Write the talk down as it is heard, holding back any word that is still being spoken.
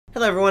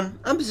Hello everyone,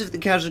 I'm Pacific the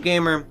Casual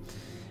Gamer,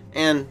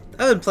 and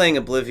I've been playing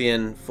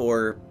Oblivion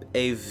for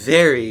a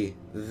very,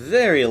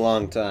 very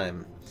long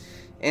time.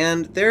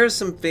 And there are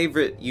some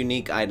favorite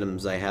unique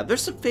items I have.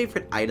 There's some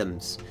favorite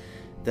items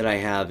that I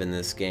have in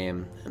this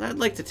game, and I'd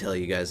like to tell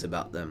you guys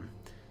about them.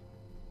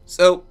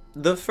 So,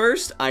 the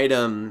first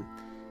item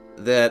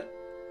that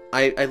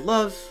I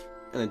love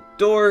and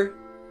adore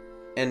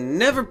and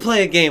never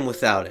play a game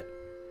without it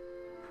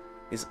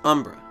is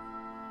Umbra.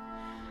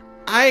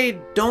 I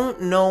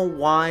don't know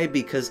why,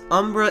 because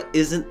Umbra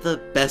isn't the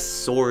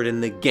best sword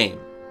in the game.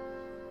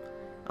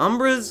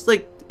 Umbra's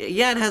like,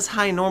 yeah, it has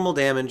high normal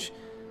damage,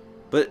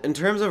 but in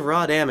terms of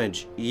raw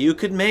damage, you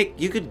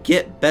could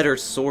get better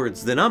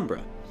swords than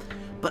Umbra.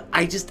 But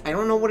I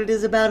don't know what it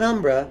is about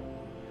Umbra,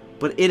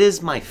 but it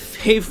is my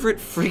favorite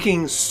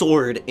freaking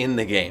sword in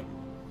the game.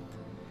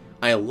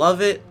 I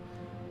love it.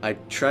 I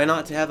try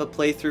not to have a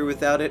playthrough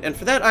without it, and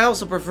for that I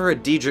also prefer a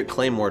Daedric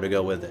Claymore to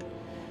go with it.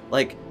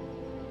 Like,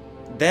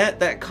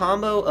 that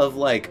combo of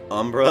like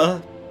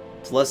Umbra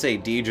plus a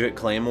Daedric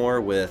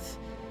Claymore with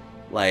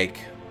like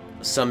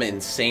some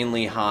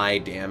insanely high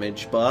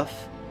damage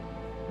buff,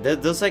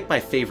 that's like my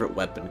favorite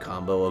weapon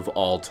combo of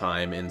all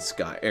time in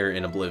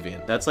in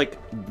Oblivion. That's like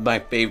my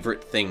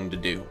favorite thing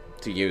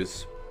to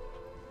use.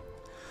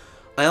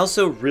 I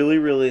also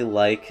really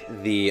like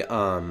the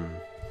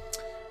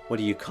what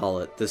do you call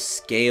it? The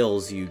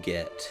scales you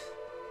get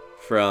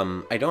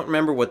from, I don't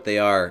remember what they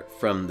are,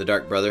 from the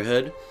Dark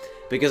Brotherhood.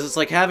 Because it's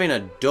like having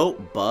a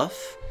dope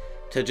buff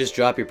to just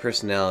drop your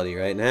personality,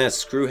 right? Nah,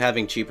 screw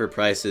having cheaper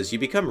prices. You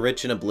become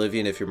rich in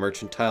Oblivion if your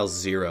merchantile's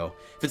 0.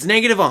 If it's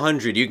negative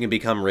 100, you can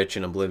become rich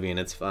in Oblivion.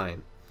 It's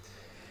fine.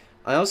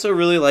 I also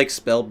really like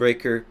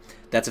Spellbreaker.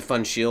 That's a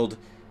fun shield.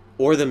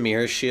 Or the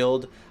Mirror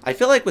Shield. I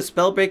feel like with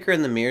Spellbreaker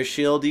and the Mirror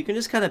Shield, you can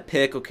just kind of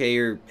pick, okay,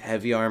 you're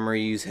heavy armor,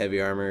 you use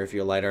heavy armor. If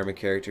you're a light armor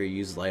character, you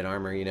use light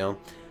armor, you know?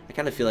 I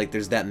kind of feel like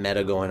there's that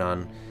meta going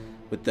on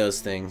with those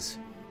things.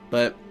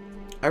 But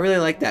I really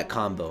like that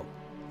combo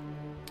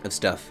of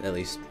stuff, at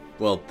least.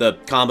 Well, the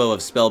combo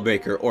of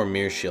Spellbreaker or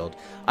Mirror Shield.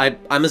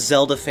 I'm a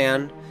Zelda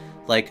fan.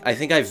 Like, I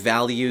think I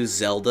value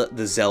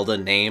the Zelda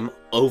name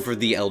over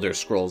the Elder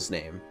Scrolls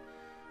name.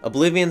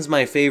 Oblivion's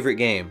my favorite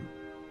game.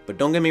 But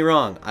don't get me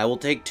wrong, I will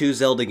take 2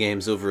 Zelda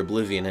games over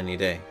Oblivion any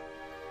day.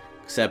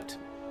 Except,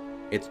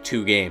 it's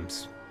 2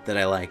 games that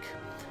I like.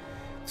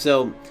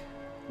 So,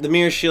 the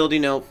Mirror Shield, you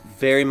know,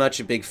 very much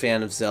a big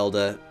fan of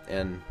Zelda,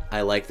 and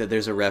I like that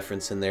there's a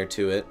reference in there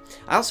to it.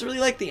 I also really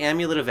like the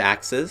Amulet of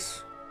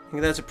Axes. I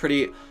think that's a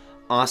pretty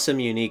awesome,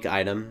 unique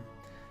item.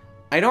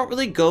 I don't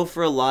really go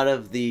for a lot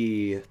of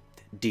the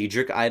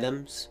Daedric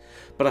items,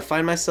 but I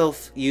find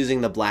myself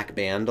using the Black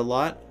Band a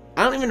lot.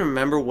 I don't even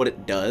remember what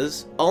it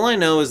does. All I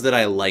know is that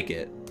I like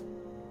it.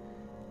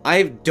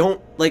 I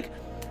don't like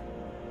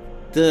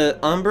the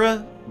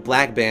Umbra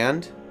Black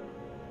Band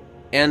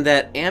and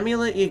that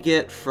amulet you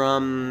get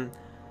from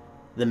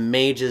the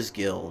Mage's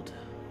Guild.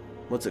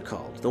 What's it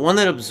called? The one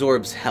that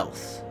absorbs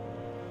health.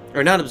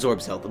 Or not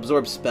absorbs health,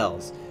 absorbs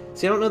spells.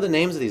 See, I don't know the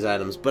names of these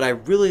items, but I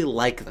really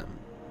like them.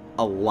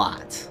 A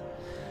lot.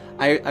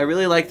 I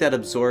really like that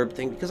absorb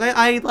thing, because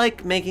I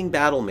like making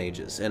battle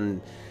mages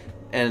and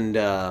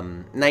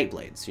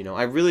Nightblades, you know.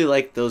 I really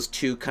like those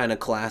 2 kind of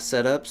class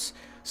setups.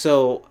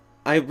 So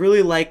I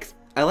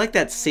like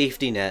that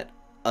safety net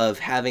of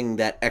having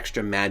that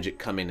extra magic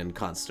coming in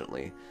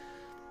constantly.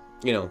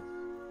 You know.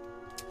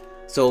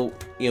 So,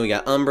 you know, we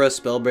got Umbra,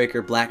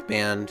 Spellbreaker, Black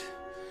Band.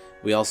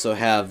 We also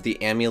have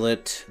the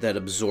Amulet that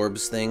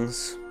absorbs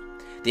things.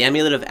 The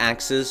Amulet of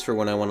Axes for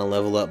when I want to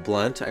level up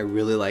Blunt. I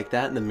really like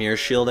that. And the Mirror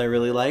Shield I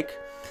really like.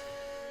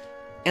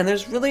 And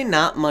there's really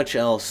not much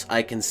else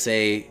I can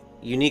say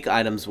unique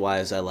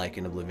items-wise I like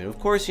in Oblivion. Of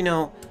course, you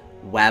know,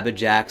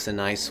 Wabbajack's a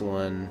nice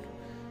one.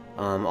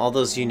 All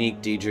those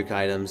unique Daedric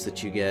items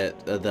that you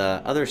get.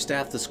 The other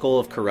staff, the Skull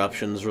of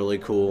Corruption's really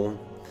cool.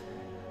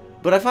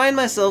 But I find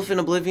myself in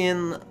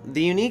Oblivion,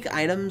 the unique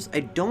items,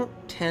 I don't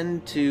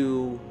tend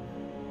to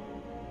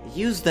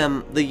use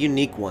them, the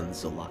unique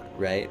ones, a lot,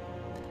 right?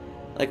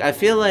 Like, I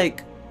feel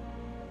like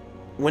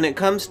when it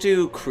comes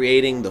to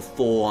creating the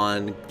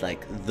full-on,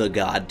 like, the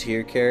god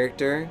tier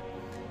character,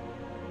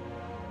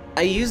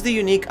 I use the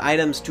unique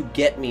items to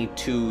get me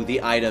to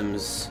the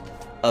items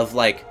of,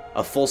 like,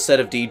 a full set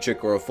of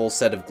Daedric or a full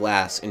set of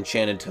Glass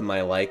enchanted to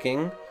my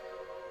liking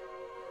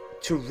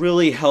to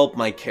really help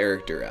my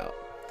character out.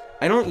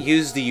 I don't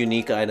use the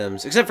unique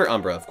items, except for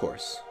Umbra, of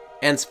course,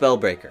 and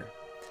Spellbreaker,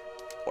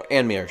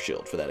 and Mirror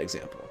Shield, for that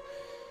example.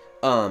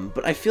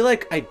 But I feel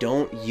like I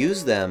don't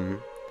use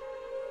them.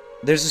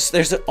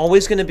 There's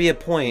always going to be a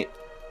point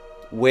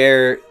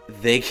where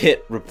they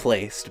get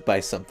replaced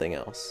by something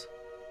else,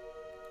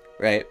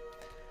 right?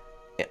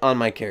 On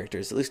my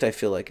characters, at least I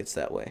feel like it's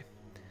that way.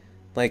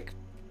 Like,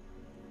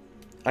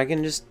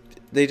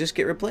 they just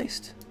get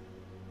replaced,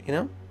 you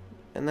know?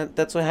 And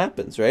that's what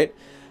happens, right?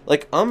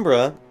 Like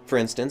Umbra, for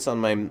instance,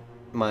 on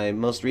my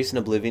most recent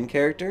Oblivion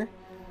character,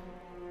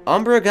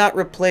 Umbra got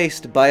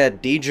replaced by a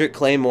Daedric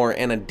Claymore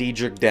and a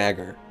Daedric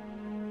Dagger.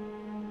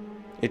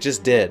 It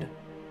just did.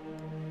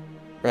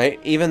 Right?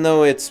 Even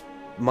though it's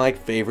my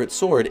favorite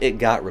sword, it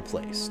got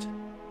replaced.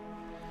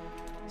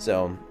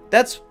 So,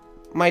 that's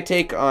my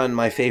take on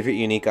my favorite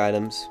unique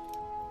items.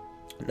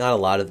 Not a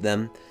lot of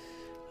them.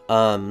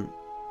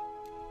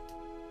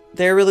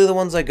 They're really the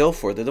ones I go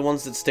for. They're the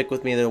ones that stick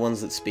with me. They're the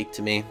ones that speak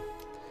to me.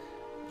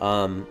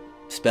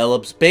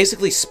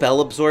 Basically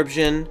spell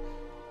absorption,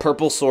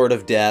 purple sword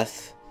of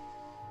death,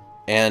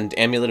 and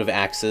amulet of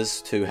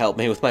axes to help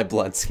me with my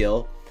blood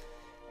skill.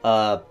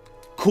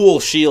 Cool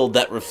shield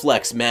that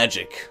reflects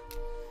magic.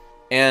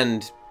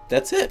 And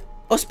that's it.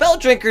 Oh, Spell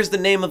Drinker is the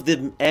name of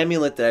the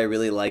amulet that I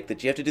really like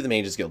that you have to do the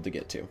Mage's Guild to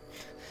get to.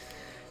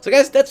 So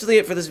guys, that's really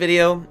it for this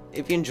video.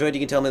 If you enjoyed, you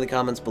can tell me in the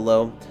comments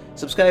below.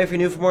 Subscribe if you're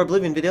new for more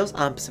Oblivion videos.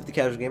 I'm Pacific the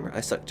Casual Gamer.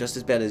 I suck just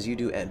as bad as you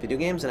do at video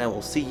games, and I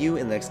will see you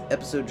in the next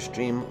episode,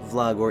 stream,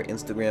 vlog, or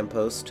Instagram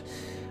post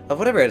of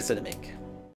whatever I decide to make.